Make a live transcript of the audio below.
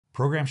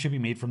Programs should be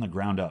made from the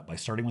ground up by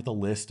starting with a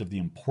list of the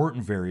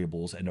important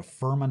variables and a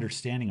firm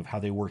understanding of how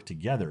they work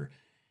together,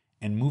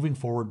 and moving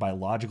forward by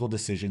logical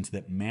decisions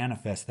that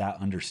manifest that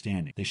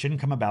understanding. They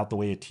shouldn't come about the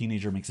way a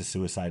teenager makes a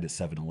suicide at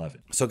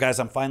 7-Eleven. So guys,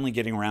 I'm finally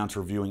getting around to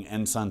reviewing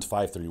NSuns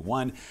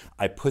 531.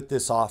 I put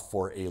this off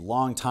for a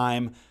long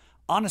time,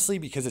 honestly,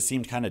 because it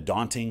seemed kind of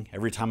daunting.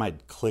 Every time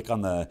I'd click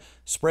on the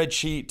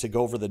spreadsheet to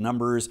go over the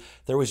numbers,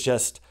 there was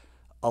just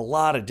a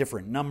lot of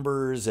different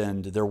numbers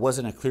and there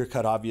wasn't a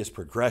clear-cut obvious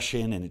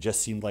progression, and it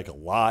just seemed like a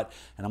lot.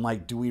 And I'm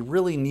like, do we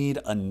really need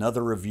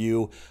another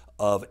review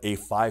of a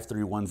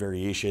 531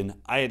 variation?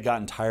 I had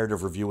gotten tired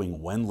of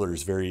reviewing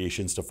Wendler's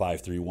variations to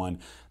 531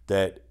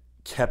 that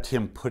kept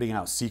him putting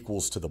out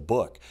sequels to the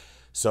book.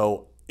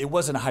 So it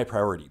wasn't a high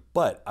priority,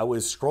 but I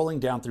was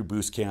scrolling down through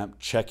Boostcamp,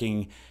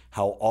 checking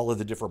how all of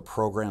the different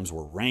programs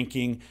were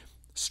ranking.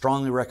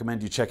 Strongly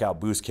recommend you check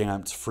out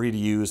Boostcamp. It's free to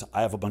use.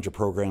 I have a bunch of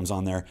programs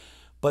on there,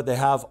 but they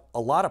have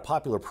a lot of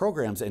popular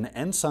programs, and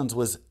NSuns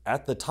was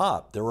at the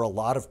top. There were a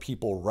lot of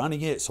people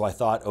running it. So I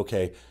thought,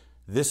 okay,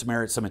 this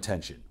merits some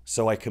attention.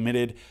 So I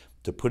committed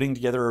to putting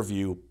together a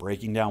review,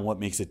 breaking down what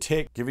makes it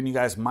tick, giving you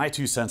guys my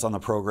 2 cents on the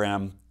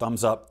program,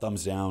 thumbs up,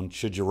 thumbs down,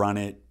 should you run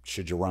it,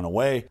 should you run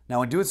away?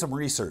 Now, in doing some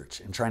research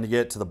and trying to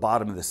get to the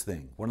bottom of this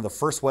thing, one of the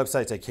first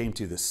websites I came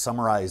to that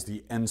summarized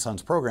the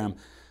NSuns program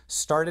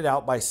started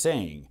out by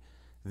saying,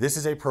 this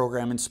is a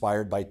program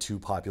inspired by 2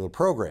 popular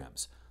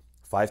programs,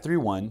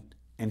 531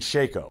 and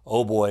Shako.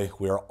 Oh boy,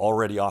 we are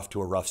already off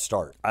to a rough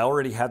start. I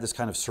already had this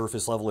kind of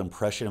surface level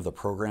impression of the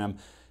program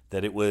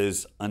that it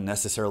was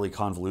unnecessarily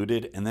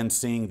convoluted, and then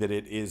seeing that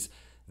it is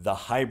the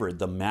hybrid,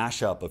 the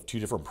mashup of 2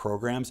 different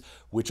programs,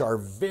 which are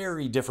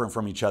very different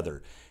from each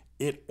other.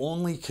 It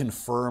only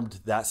confirmed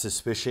that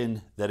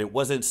suspicion that it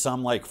wasn't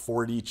some like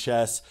 4D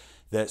chess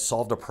that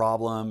solved a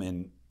problem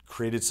and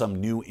created some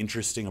new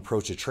interesting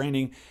approach to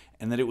training,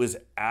 and that it was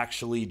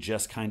actually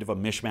just kind of a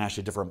mishmash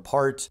of different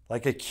parts,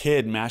 like a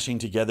kid mashing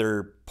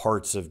together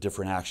parts of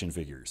different action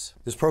figures.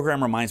 This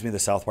program reminds me of the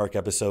South Park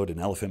episode, An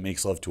Elephant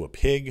Makes Love to a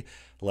Pig.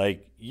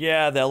 Like,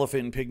 yeah, the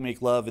elephant and pig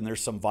make love and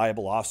there's some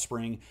viable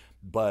offspring,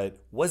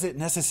 but was it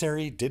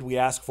necessary? Did we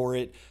ask for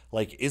it?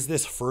 Like, is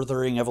this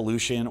furthering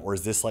evolution, or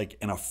is this like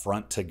an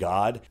affront to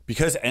God?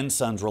 Because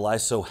NSuns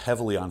relies so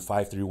heavily on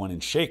 531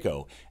 and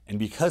Shako, and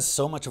because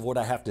so much of what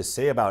I have to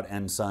say about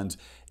NSuns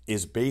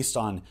is based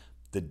on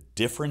the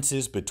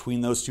differences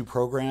between those 2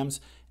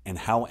 programs and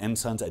how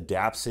NSuns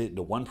adapts it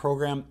into one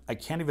program, I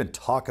can't even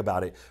talk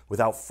about it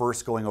without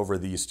first going over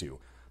these 2.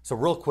 So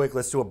real quick,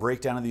 let's do a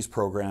breakdown of these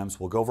programs.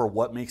 We'll go over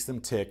what makes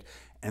them tick,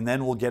 and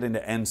then we'll get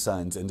into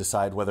NSuns and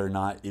decide whether or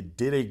not it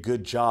did a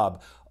good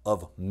job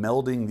of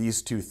melding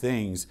these 2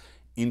 things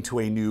into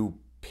a new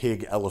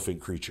pig elephant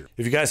creature.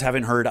 If you guys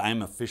haven't heard,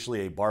 I'm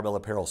officially a Barbell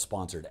Apparel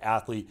sponsored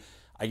athlete.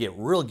 I get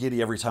real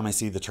giddy every time I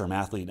see the term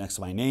athlete next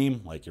to my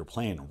name, like you're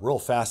playing real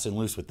fast and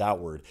loose with that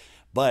word.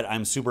 But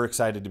I'm super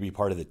excited to be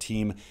part of the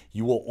team.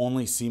 You will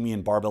only see me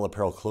in Barbell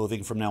Apparel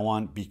clothing from now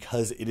on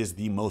because it is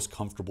the most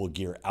comfortable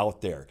gear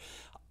out there.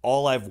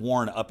 All I've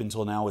worn up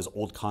until now is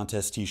old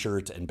contest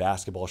t-shirts and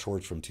basketball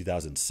shorts from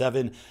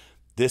 2007.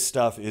 This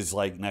stuff is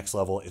like next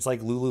level. It's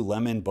like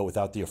Lululemon, but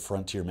without the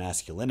affront to your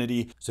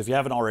masculinity. So if you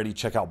haven't already,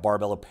 check out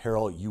Barbell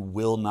Apparel. You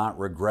will not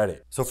regret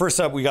it. So first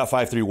up, we got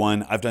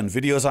 531. I've done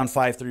videos on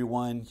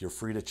 531. You're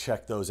free to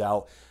check those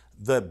out.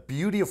 The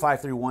beauty of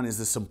 531 is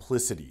the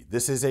simplicity.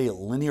 This is a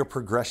linear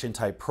progression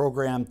type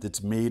program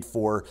that's made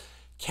for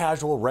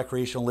casual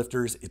recreational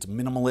lifters. It's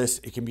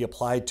minimalist. It can be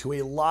applied to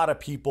a lot of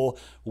people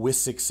with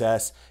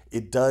success.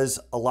 It does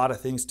a lot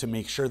of things to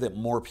make sure that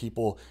more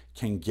people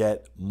can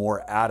get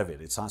more out of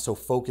it. It's not so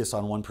focused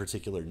on one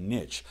particular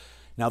niche.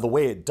 Now, the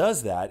way it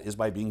does that is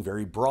by being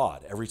very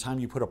broad. Every time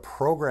you put a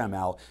program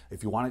out,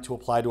 if you want it to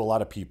apply to a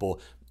lot of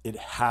people, it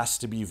has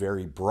to be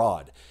very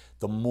broad.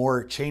 The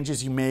more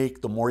changes you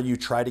make, the more you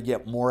try to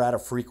get more out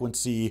of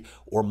frequency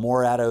or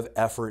more out of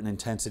effort and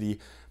intensity,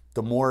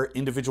 the more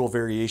individual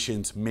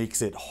variations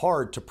makes it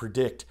hard to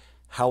predict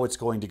how it's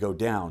going to go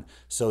down.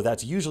 So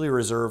that's usually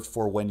reserved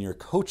for when you're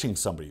coaching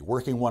somebody,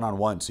 working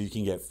one-on-one, so you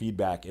can get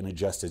feedback and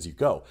adjust as you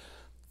go.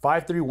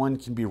 531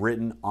 can be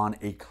written on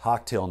a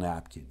cocktail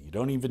napkin. You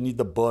don't even need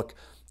the book.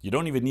 You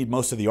don't even need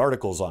most of the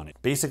articles on it.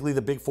 Basically,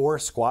 the big 4,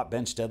 squat,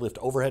 bench, deadlift,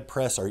 overhead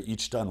press, are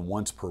each done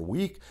once per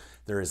week.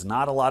 There is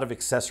not a lot of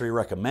accessory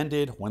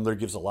recommended. Wendler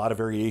gives a lot of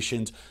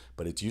variations,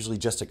 but it's usually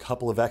just a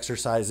couple of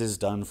exercises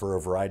done for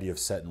a variety of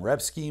set and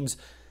rep schemes.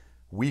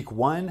 Week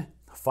 1,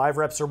 5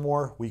 reps or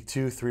more. Week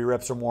 2, 3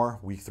 reps or more.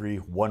 Week 3,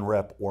 1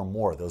 rep or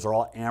more. Those are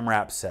all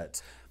AMRAP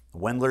sets.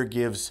 Wendler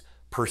gives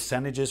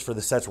percentages for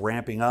the sets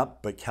ramping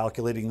up, but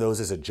calculating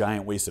those is a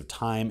giant waste of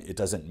time. It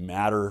doesn't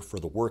matter for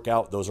the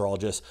workout. Those are all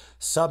just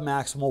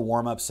sub-maximal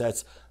warm-up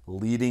sets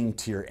leading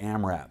to your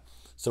AMRAP.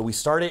 So we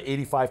start at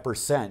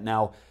 85%.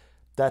 Now,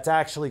 that's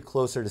actually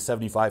closer to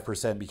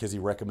 75% because he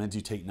recommends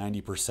you take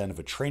 90% of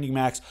a training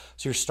max.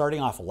 So you're starting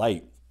off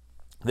light.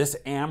 This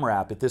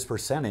AMRAP at this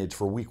percentage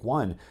for week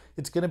 1,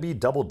 it's going to be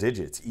double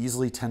digits,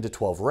 easily 10 to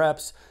 12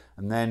 reps.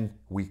 And then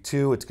week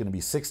 2, it's going to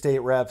be 6 to 8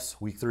 reps.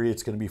 Week 3,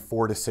 it's going to be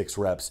 4 to 6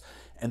 reps.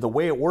 And the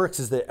way it works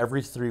is that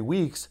every 3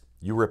 weeks,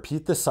 you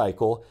repeat the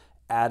cycle,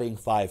 adding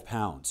 5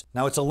 pounds.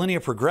 Now it's a linear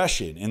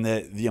progression in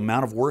that the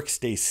amount of work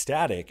stays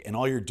static, and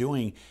all you're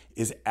doing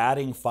is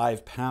adding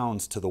 5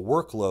 pounds to the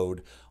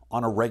workload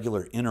on a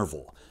regular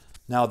interval.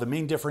 Now the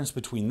main difference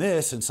between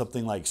this and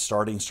something like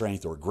starting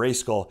strength or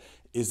Grayskull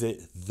is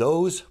that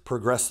those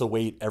progress the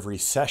weight every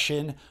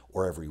session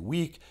or every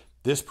week.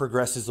 This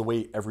progresses the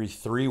weight every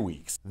 3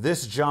 weeks.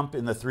 This jump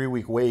in the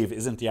 3-week wave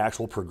isn't the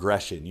actual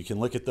progression. You can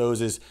look at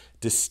those as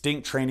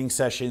distinct training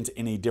sessions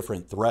in a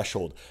different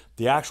threshold.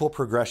 The actual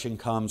progression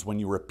comes when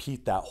you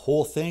repeat that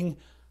whole thing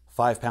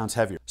 5 pounds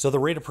heavier. So the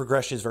rate of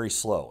progression is very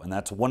slow. And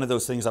that's one of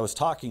those things I was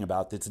talking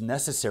about that's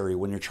necessary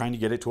when you're trying to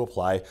get it to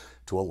apply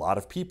to a lot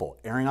of people.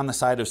 Erring on the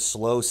side of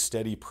slow,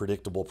 steady,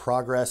 predictable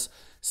progress,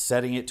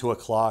 setting it to a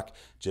clock,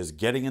 just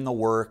getting in the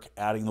work,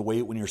 adding the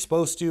weight when you're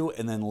supposed to,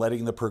 and then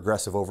letting the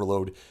progressive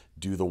overload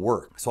do the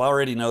work. So I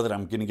already know that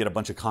I'm gonna get a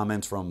bunch of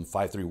comments from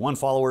 531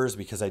 followers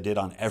because I did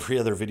on every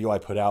other video I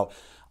put out.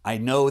 I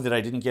know that I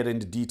didn't get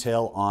into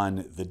detail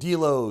on the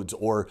deloads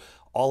or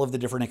all of the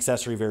different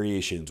accessory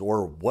variations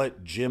or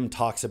what Jim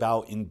talks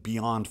about in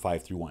Beyond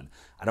 531.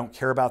 I don't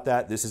care about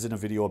that. This isn't a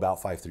video about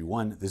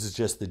 531. This is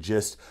just the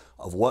gist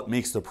of what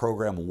makes the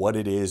program what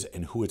it is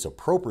and who it's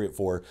appropriate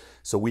for,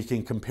 so we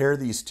can compare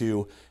these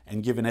two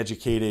and give an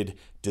educated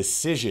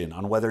decision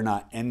on whether or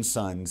not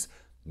NSuns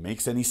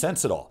makes any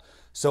sense at all.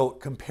 So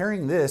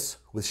comparing this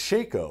with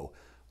Shaco,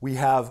 we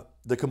have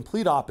the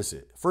complete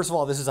opposite. First of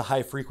all, this is a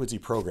high frequency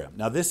program.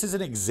 Now this is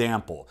an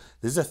example.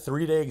 This is a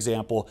 3-day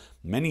example.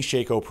 Many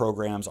Shaco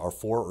programs are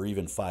 4 or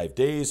even 5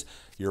 days.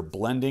 You're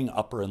blending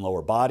upper and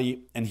lower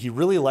body. And he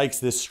really likes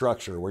this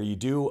structure where you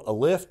do a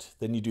lift,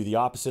 then you do the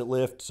opposite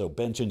lift. So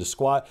bench into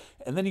squat,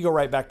 and then you go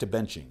right back to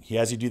benching. He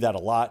has you do that a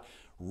lot.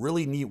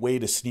 Really neat way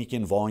to sneak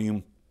in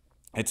volume.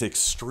 It's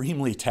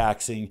extremely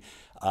taxing.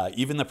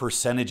 Even the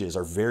percentages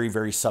are very,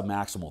 very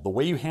submaximal. The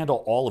way you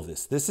handle all of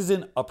this, this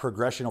isn't a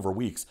progression over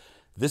weeks.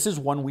 This is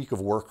 1 week of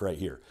work right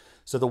here.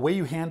 So the way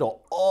you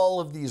handle all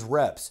of these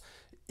reps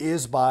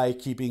is by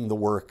keeping the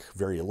work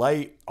very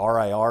light.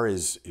 RIR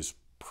is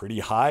pretty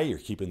high. You're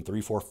keeping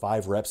 3, 4,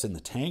 5 reps in the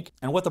tank.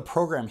 And what the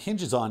program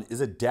hinges on is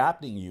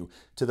adapting you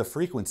to the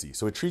frequency.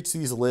 So it treats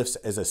these lifts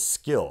as a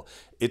skill.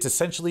 It's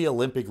essentially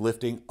Olympic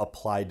lifting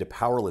applied to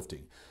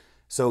powerlifting.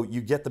 So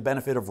you get the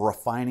benefit of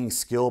refining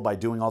skill by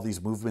doing all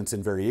these movements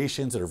and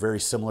variations that are very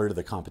similar to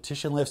the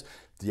competition lifts.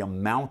 The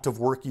amount of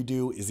work you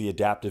do is the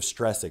adaptive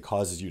stress that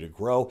causes you to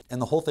grow.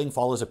 And the whole thing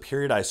follows a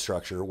periodized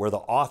structure where the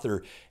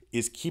author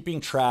is keeping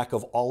track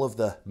of all of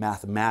the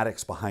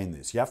mathematics behind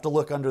this. You have to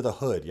look under the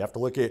hood. You have to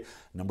look at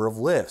number of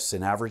lifts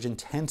and average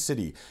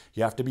intensity.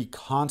 You have to be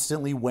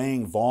constantly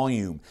weighing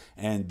volume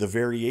and the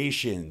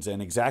variations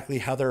and exactly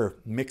how they're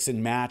mix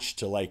and match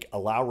to like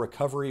allow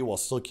recovery while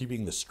still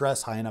keeping the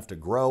stress high enough to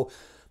grow.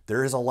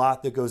 There is a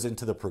lot that goes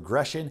into the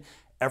progression.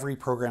 Every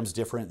program's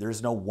different.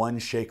 There's no one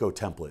Shaco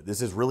template.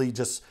 This is really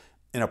just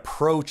an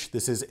approach.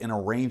 This is an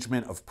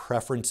arrangement of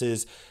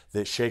preferences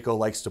that Shaco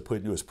likes to put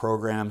into his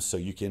programs. So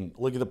you can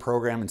look at the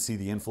program and see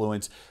the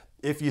influence.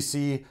 If you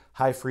see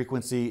high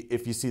frequency,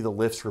 if you see the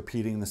lifts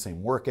repeating the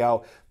same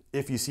workout,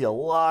 if you see a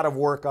lot of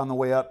work on the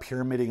way up,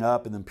 pyramiding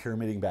up and then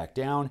pyramiding back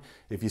down,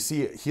 if you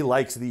see, he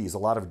likes these, a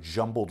lot of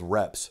jumbled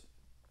reps.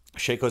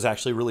 Shaco's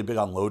actually really big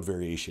on load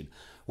variation,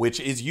 which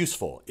is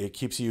useful. It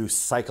keeps you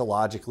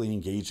psychologically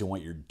engaged in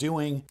what you're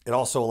doing. It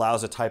also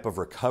allows a type of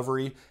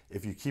recovery.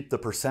 If you keep the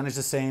percentage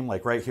the same,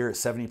 like right here at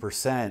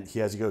 70%, he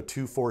has you go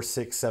 2, 4,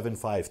 6, 7,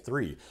 5,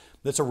 3.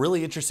 That's a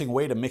really interesting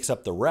way to mix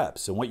up the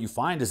reps. And what you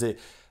find is that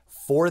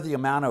for the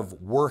amount of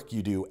work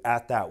you do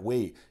at that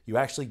weight, you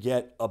actually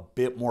get a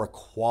bit more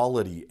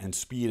quality and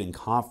speed and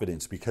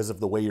confidence because of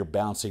the way you're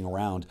bouncing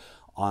around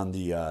on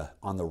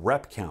the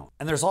rep count.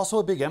 And there's also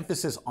a big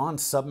emphasis on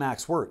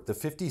submax work. The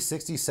 50,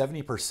 60,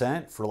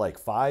 70% for like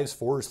 5s,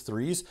 4s,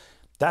 3s,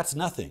 that's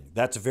nothing.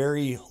 That's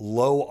very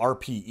low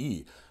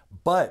RPE.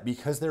 But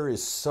because there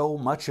is so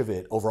much of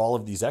it over all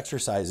of these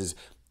exercises,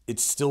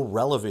 it's still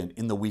relevant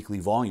in the weekly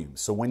volume.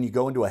 So when you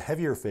go into a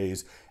heavier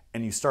phase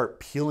and you start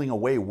peeling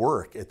away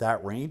work at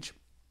that range,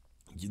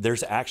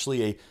 there's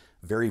actually a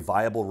very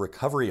viable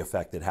recovery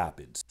effect that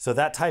happens. So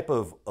that type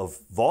of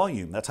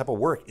volume, that type of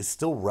work is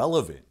still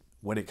relevant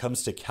when it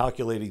comes to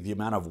calculating the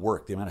amount of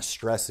work, the amount of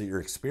stress that you're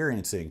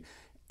experiencing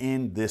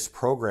in this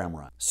program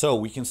run. So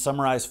we can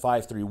summarize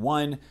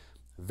 531,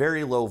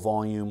 very low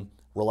volume,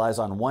 relies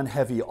on one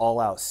heavy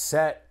all-out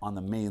set on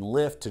the main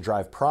lift to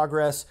drive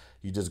progress.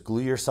 You just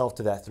glue yourself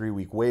to that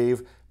 3-week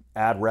wave,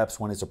 add reps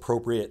when it's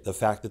appropriate. The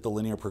fact that the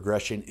linear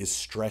progression is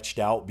stretched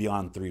out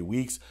beyond 3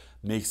 weeks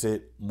makes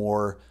it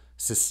more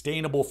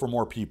sustainable for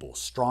more people.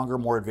 Stronger,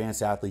 more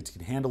advanced athletes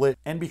can handle it.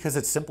 And because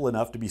it's simple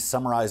enough to be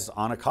summarized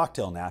on a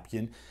cocktail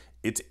napkin,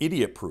 it's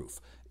idiot proof.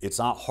 It's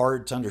not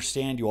hard to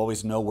understand. You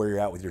always know where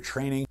you're at with your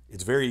training.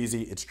 It's very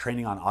easy. It's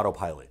training on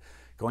autopilot.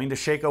 Going to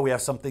Shaco, we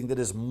have something that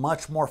is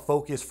much more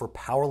focused for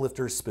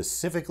powerlifters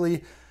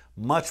specifically,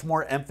 much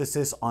more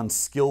emphasis on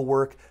skill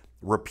work,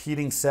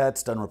 repeating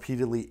sets done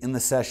repeatedly in the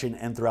session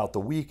and throughout the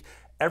week.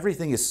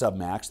 Everything is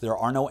sub-max. There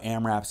are no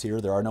AMRAPs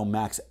here. There are no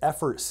max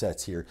effort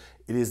sets here.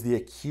 It is the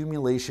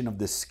accumulation of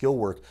this skill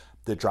work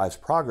that drives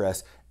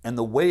progress, and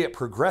the way it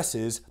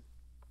progresses,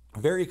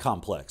 very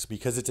complex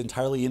because it's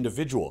entirely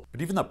individual.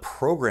 But even the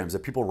programs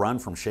that people run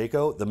from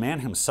Sheiko, the man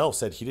himself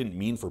said he didn't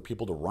mean for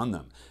people to run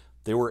them.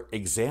 They were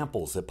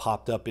examples that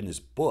popped up in his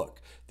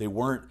book. They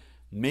weren't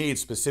made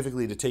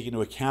specifically to take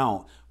into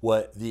account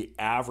what the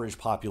average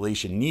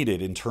population needed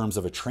in terms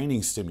of a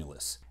training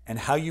stimulus. And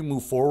how you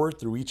move forward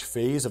through each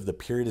phase of the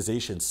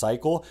periodization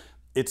cycle,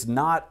 it's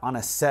not on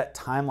a set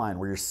timeline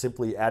where you're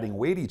simply adding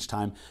weight each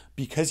time,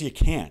 because you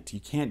can't. You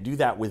can't do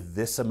that with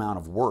this amount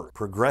of work.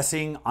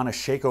 Progressing on a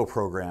Sheiko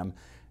program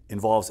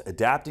involves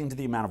adapting to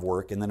the amount of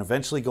work and then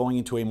eventually going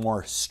into a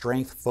more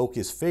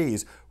strength-focused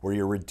phase where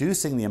you're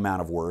reducing the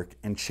amount of work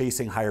and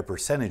chasing higher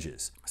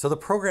percentages. So the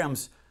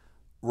programs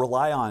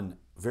rely on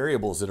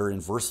variables that are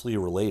inversely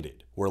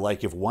related, where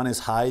like if one is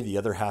high, the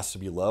other has to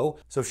be low.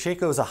 So if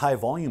Sheiko is a high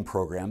volume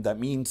program, that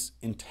means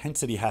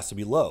intensity has to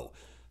be low,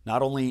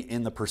 not only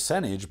in the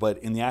percentage, but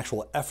in the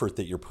actual effort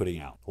that you're putting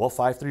out. Well,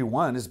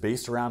 531 is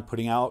based around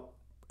putting out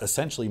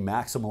essentially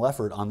maximal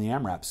effort on the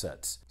AMRAP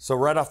sets. So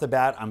right off the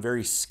bat, I'm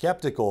very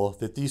skeptical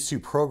that these two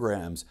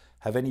programs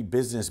have any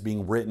business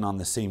being written on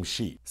the same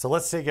sheet. So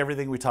let's take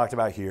everything we talked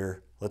about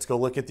here. Let's go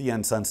look at the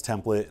NSuns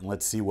template and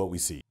let's see what we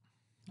see.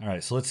 All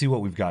right, so let's see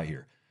what we've got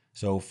here.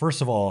 So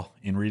first of all,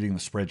 in reading the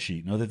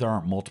spreadsheet, know that there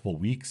aren't multiple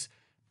weeks.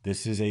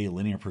 This is a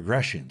linear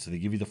progression. So they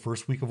give you the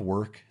first week of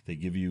work, they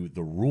give you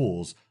the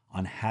rules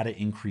on how to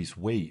increase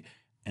weight,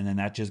 and then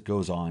that just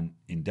goes on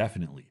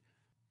indefinitely.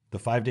 The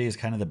 5-day is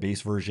kind of the base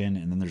version,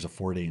 and then there's a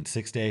 4-day and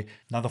 6-day.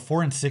 Now the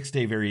 4 and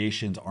 6-day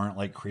variations aren't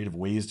like creative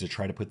ways to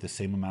try to put the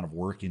same amount of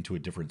work into a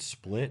different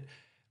split.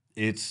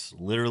 It's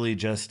literally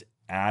just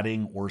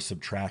adding or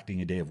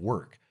subtracting a day of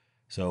work.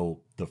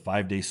 So the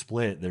 5-day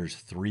split, there's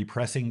 3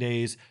 pressing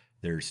days,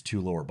 there's 2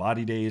 lower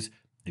body days.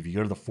 If you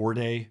go to the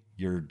 4-day,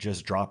 you're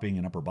just dropping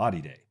an upper body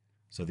day.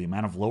 So the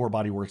amount of lower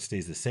body work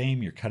stays the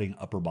same. You're cutting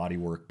upper body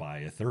work by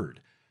a third.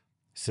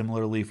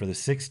 Similarly, for the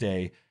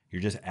 6-day,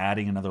 you're just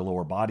adding another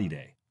lower body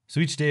day.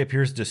 So each day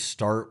appears to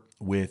start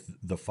with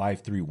the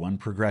 5-3-1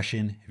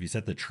 progression. If you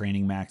set the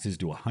training maxes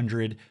to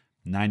 100,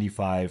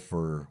 95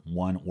 for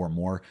 1 or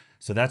more.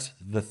 So that's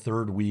the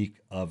 3rd week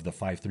of the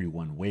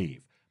 5-3-1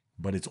 wave.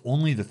 But it's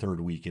only the 3rd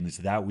week, and it's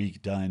that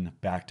week done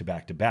back to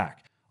back to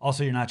back.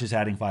 Also, you're not just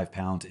adding 5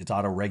 pounds, it's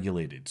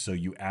auto-regulated. So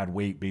you add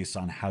weight based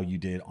on how you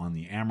did on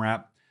the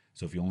AMRAP.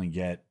 So if you only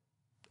get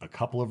a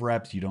couple of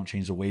reps, you don't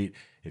change the weight.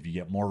 If you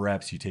get more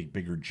reps, you take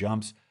bigger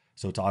jumps.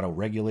 So it's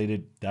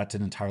auto-regulated. That's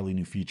an entirely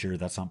new feature.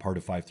 That's not part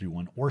of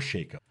 5-3-1 or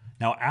Sheiko.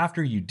 Now,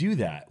 after you do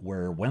that,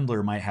 where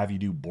Wendler might have you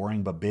do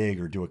boring but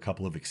big or do a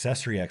couple of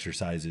accessory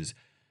exercises,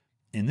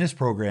 in this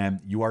program,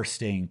 you are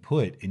staying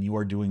put and you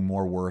are doing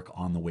more work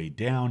on the way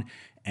down,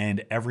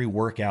 and every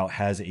workout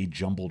has a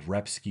jumbled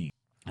rep scheme.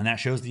 And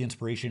that shows the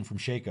inspiration from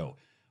Sheiko,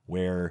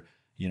 where,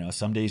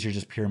 some days you're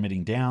just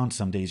pyramiding down,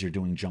 some days you're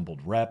doing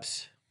jumbled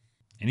reps.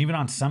 And even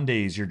on some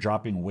days, you're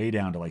dropping way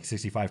down to like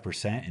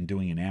 65% and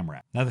doing an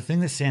AMRAP. Now, the thing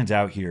that stands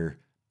out here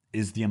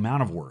is the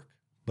amount of work,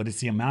 but it's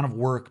the amount of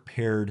work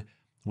paired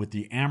with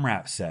the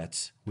AMRAP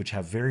sets, which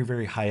have very,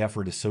 very high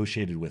effort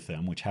associated with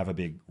them, which have a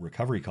big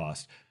recovery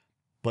cost,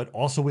 but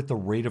also with the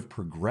rate of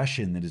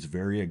progression that is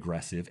very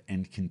aggressive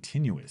and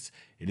continuous.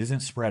 It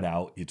isn't spread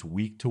out, it's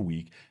week to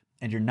week.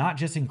 And you're not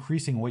just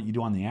increasing what you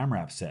do on the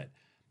AMRAP set,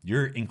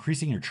 you're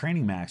increasing your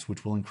training max,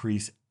 which will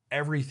increase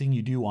everything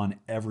you do on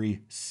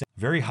every set.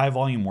 Very high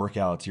volume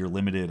workouts, you're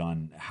limited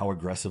on how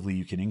aggressively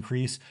you can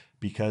increase,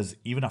 because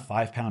even a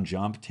 5-pound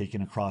jump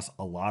taken across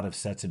a lot of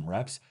sets and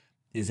reps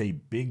is a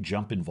big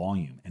jump in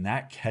volume, and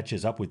that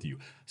catches up with you.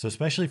 So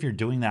especially if you're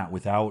doing that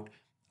without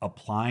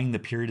applying the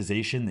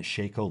periodization that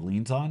Sheiko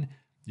leans on,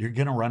 you're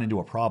gonna run into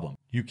a problem.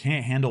 You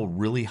can't handle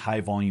really high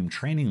volume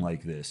training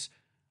like this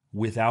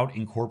without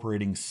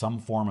incorporating some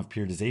form of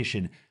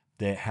periodization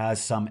that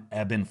has some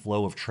ebb and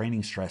flow of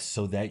training stress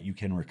so that you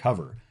can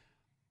recover.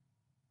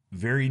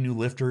 Very new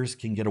lifters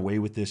can get away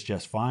with this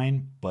just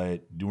fine,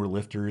 but newer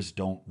lifters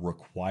don't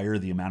require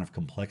the amount of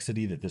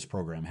complexity that this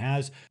program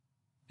has.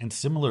 And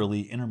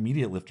similarly,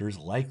 intermediate lifters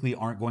likely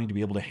aren't going to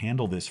be able to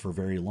handle this for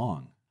very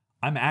long.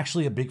 I'm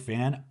actually a big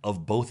fan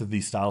of both of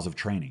these styles of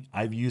training.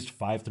 I've used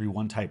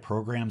 5-3-1 type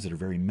programs that are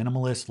very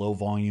minimalist, low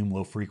volume,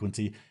 low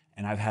frequency,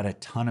 and I've had a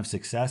ton of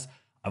success.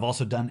 I've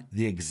also done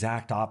the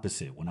exact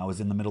opposite when I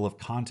was in the middle of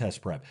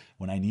contest prep,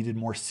 when I needed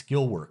more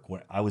skill work,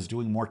 when I was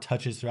doing more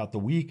touches throughout the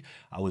week,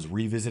 I was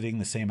revisiting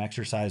the same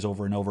exercise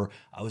over and over.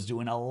 I was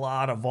doing a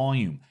lot of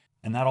volume,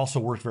 and that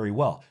also worked very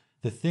well.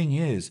 The thing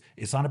is,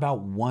 it's not about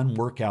one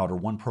workout or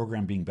one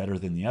program being better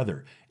than the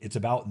other. It's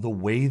about the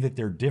way that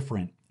they're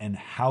different and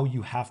how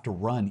you have to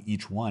run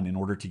each one in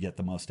order to get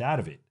the most out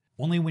of it.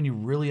 Only when you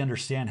really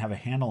understand, have a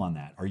handle on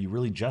that, are you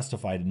really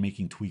justified in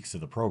making tweaks to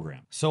the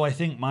program. So I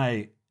think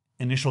my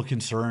initial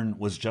concern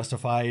was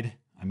justified.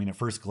 I mean, at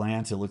first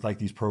glance, it looked like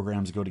these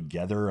programs go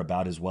together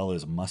about as well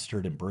as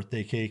mustard and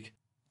birthday cake.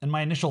 And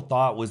my initial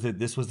thought was that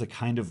this was the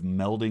kind of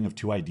melding of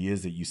two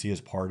ideas that you see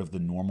as part of the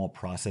normal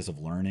process of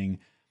learning,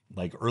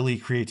 Like early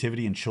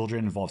creativity in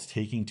children involves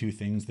taking two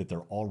things that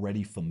they're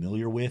already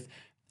familiar with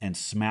and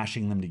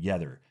smashing them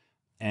together.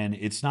 And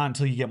it's not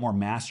until you get more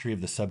mastery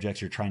of the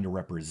subjects you're trying to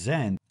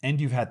represent and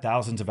you've had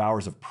thousands of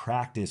hours of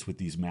practice with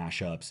these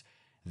mashups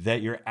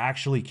that you're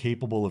actually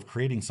capable of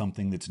creating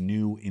something that's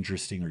new,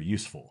 interesting, or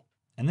useful.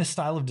 And this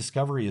style of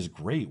discovery is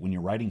great when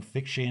you're writing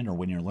fiction or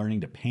when you're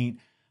learning to paint,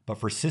 but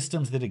for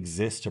systems that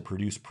exist to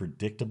produce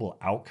predictable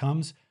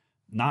outcomes,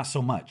 not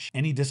so much.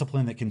 Any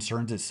discipline that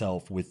concerns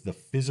itself with the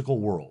physical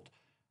world,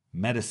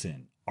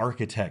 medicine,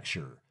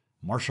 architecture,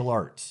 martial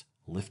arts,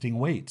 lifting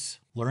weights,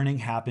 learning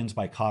happens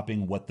by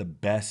copying what the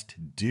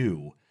best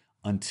do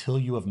until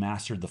you have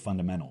mastered the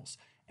fundamentals.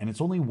 And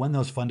it's only when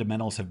those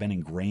fundamentals have been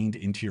ingrained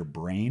into your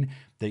brain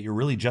that you're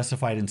really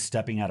justified in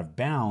stepping out of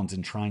bounds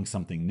and trying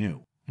something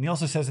new. And he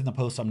also says in the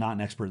post, I'm not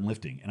an expert in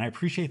lifting. And I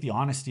appreciate the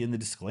honesty and the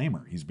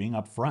disclaimer. He's being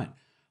upfront.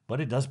 But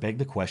it does beg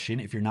the question,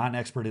 if you're not an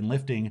expert in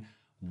lifting,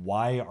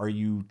 why are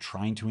you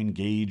trying to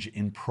engage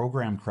in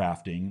program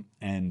crafting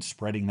and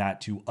spreading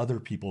that to other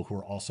people who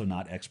are also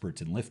not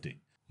experts in lifting?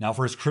 Now,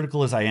 for as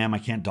critical as I am, I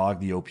can't dog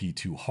the OP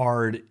too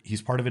hard.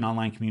 He's part of an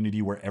online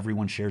community where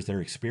everyone shares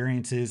their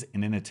experiences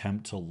in an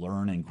attempt to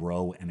learn and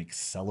grow and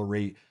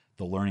accelerate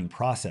the learning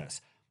process.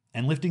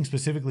 And lifting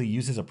specifically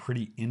uses a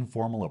pretty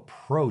informal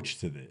approach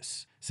to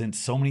this, since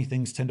so many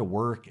things tend to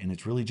work and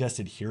it's really just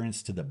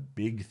adherence to the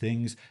big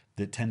things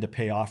that tend to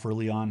pay off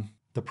early on.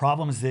 The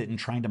problem is that in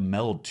trying to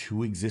meld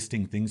two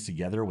existing things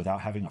together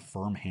without having a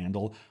firm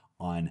handle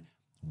on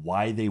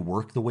why they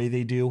work the way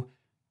they do,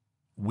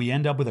 we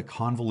end up with a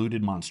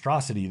convoluted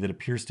monstrosity that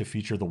appears to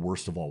feature the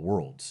worst of all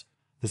worlds.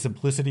 The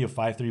simplicity of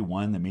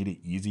 531 that made it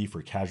easy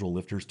for casual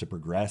lifters to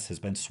progress has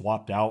been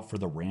swapped out for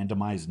the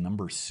randomized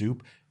number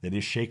soup that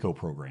is Shako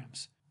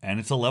programs. And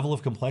it's a level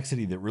of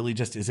complexity that really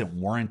just isn't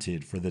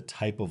warranted for the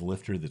type of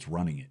lifter that's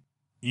running it.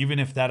 Even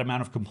if that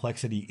amount of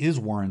complexity is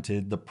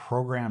warranted, the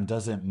program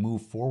doesn't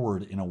move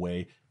forward in a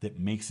way that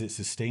makes it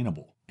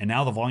sustainable. And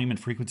now the volume and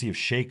frequency of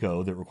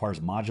Shako that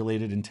requires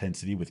modulated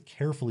intensity with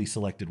carefully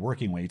selected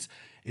working weights,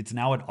 it's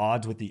now at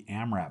odds with the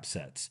AMRAP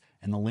sets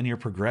and the linear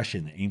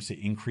progression that aims to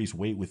increase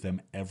weight with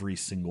them every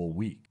single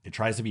week. It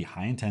tries to be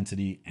high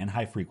intensity and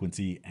high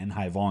frequency and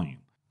high volume.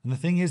 And the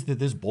thing is that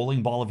this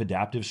bowling ball of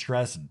adaptive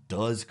stress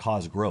does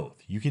cause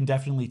growth. You can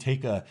definitely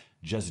take a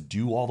just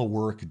do all the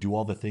work, do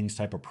all the things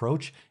type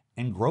approach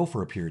and grow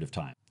for a period of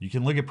time. You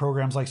can look at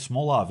programs like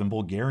Smolov and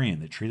Bulgarian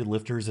that treated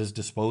lifters as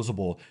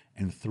disposable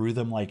and threw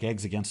them like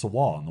eggs against the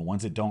wall. And the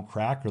ones that don't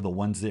crack are the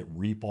ones that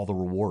reap all the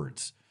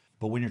rewards.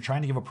 But when you're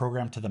trying to give a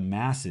program to the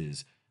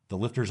masses, the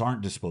lifters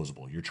aren't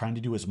disposable. You're trying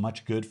to do as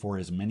much good for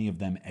as many of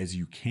them as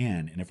you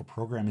can. And if a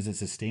program isn't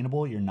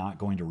sustainable, you're not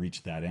going to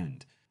reach that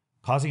end.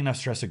 Causing enough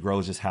stress to grow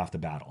is just half the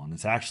battle. And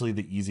it's actually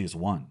the easiest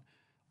one.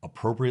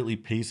 Appropriately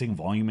pacing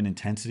volume and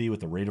intensity with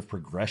the rate of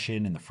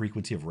progression and the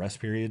frequency of rest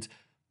periods,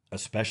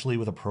 especially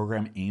with a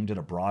program aimed at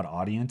a broad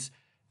audience,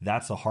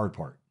 that's the hard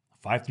part.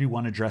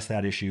 531 addressed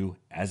that issue,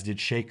 as did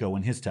Shako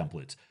in his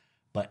templates.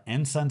 But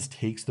NSuns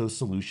takes those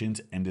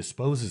solutions and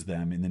disposes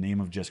them in the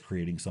name of just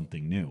creating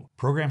something new.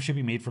 Programs should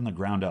be made from the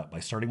ground up by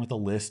starting with a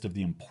list of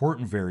the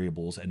important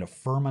variables and a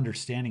firm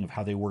understanding of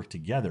how they work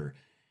together,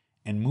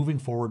 and moving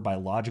forward by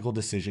logical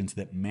decisions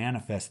that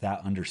manifest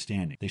that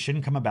understanding. They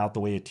shouldn't come about the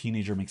way a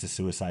teenager makes a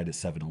suicide at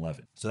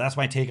 7-Eleven. So that's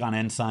my take on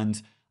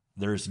NSuns.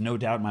 There's no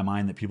doubt in my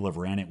mind that people have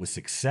ran it with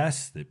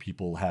success, that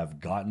people have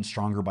gotten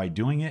stronger by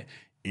doing it.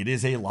 It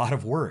is a lot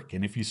of work.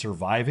 And if you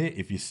survive it,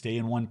 if you stay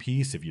in one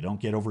piece, if you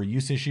don't get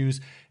overuse issues,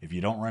 if you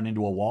don't run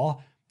into a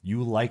wall,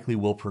 you likely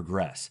will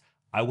progress.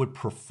 I would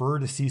prefer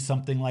to see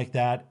something like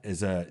that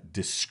as a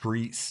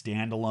discrete,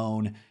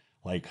 standalone,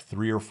 like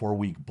 3 or 4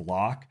 week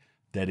block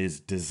that is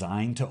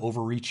designed to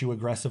overreach you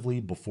aggressively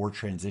before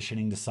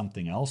transitioning to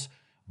something else.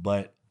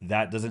 But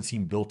that doesn't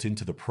seem built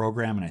into the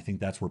program, and I think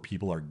that's where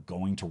people are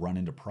going to run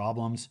into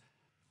problems.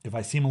 If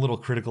I seem a little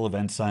critical of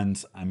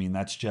NSuns, I mean,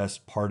 that's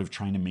just part of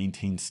trying to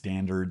maintain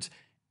standards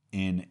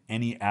in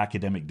any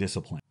academic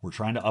discipline. We're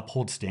trying to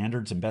uphold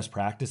standards and best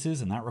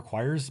practices, and that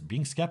requires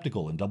being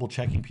skeptical and double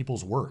checking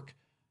people's work.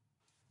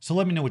 So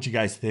let me know what you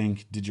guys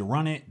think. Did you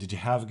run it? Did you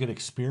have a good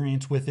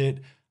experience with it?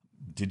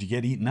 Did you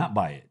get eaten up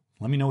by it?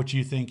 Let me know what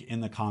you think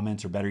in the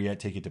comments, or better yet,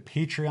 take it to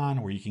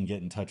Patreon where you can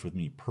get in touch with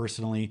me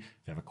personally. If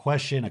you have a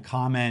question, a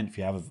comment, if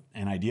you have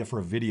an idea for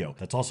a video,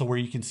 that's also where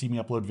you can see me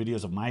upload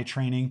videos of my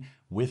training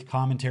with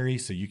commentary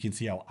so you can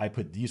see how I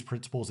put these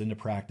principles into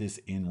practice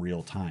in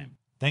real time.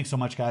 Thanks so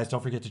much, guys.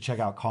 Don't forget to check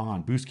out Kong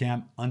on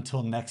Boostcamp.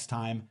 Until next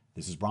time,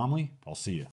 this is Bromley. I'll see you.